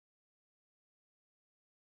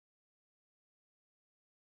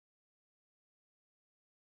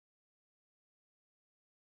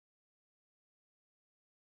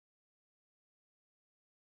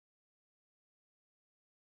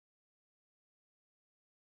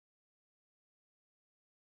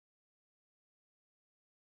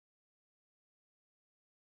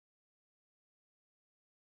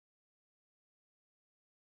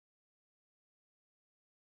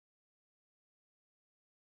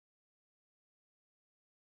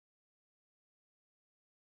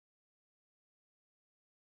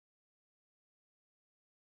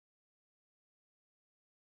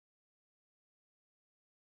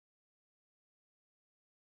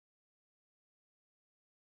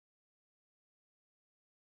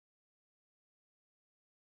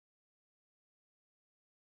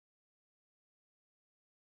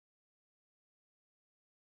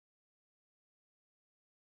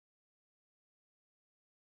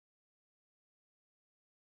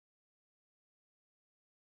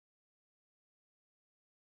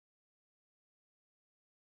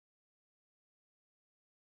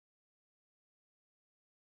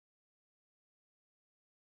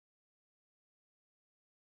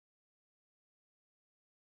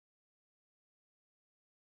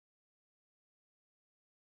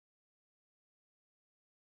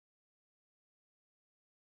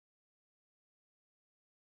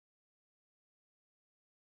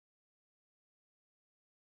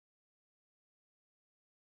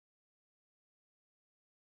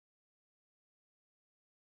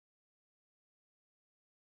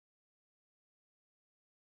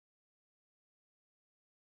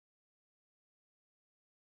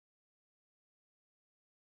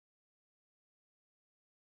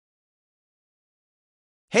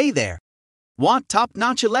Hey there! Want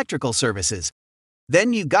top-notch electrical services?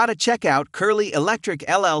 Then you gotta check out Curley Electric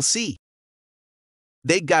LLC.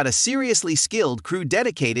 They got a seriously skilled crew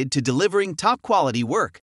dedicated to delivering top-quality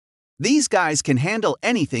work. These guys can handle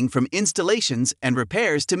anything from installations and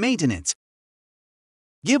repairs to maintenance.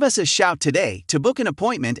 Give us a shout today to book an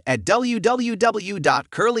appointment at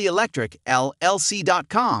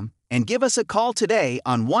www.curleyelectricllc.com and give us a call today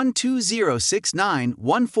on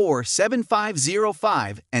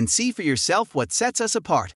 12069147505 and see for yourself what sets us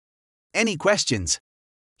apart. Any questions?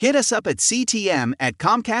 Hit us up at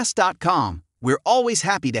ctm@comcast.com. We're always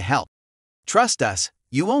happy to help. Trust us,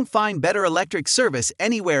 you won't find better electric service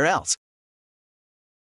anywhere else.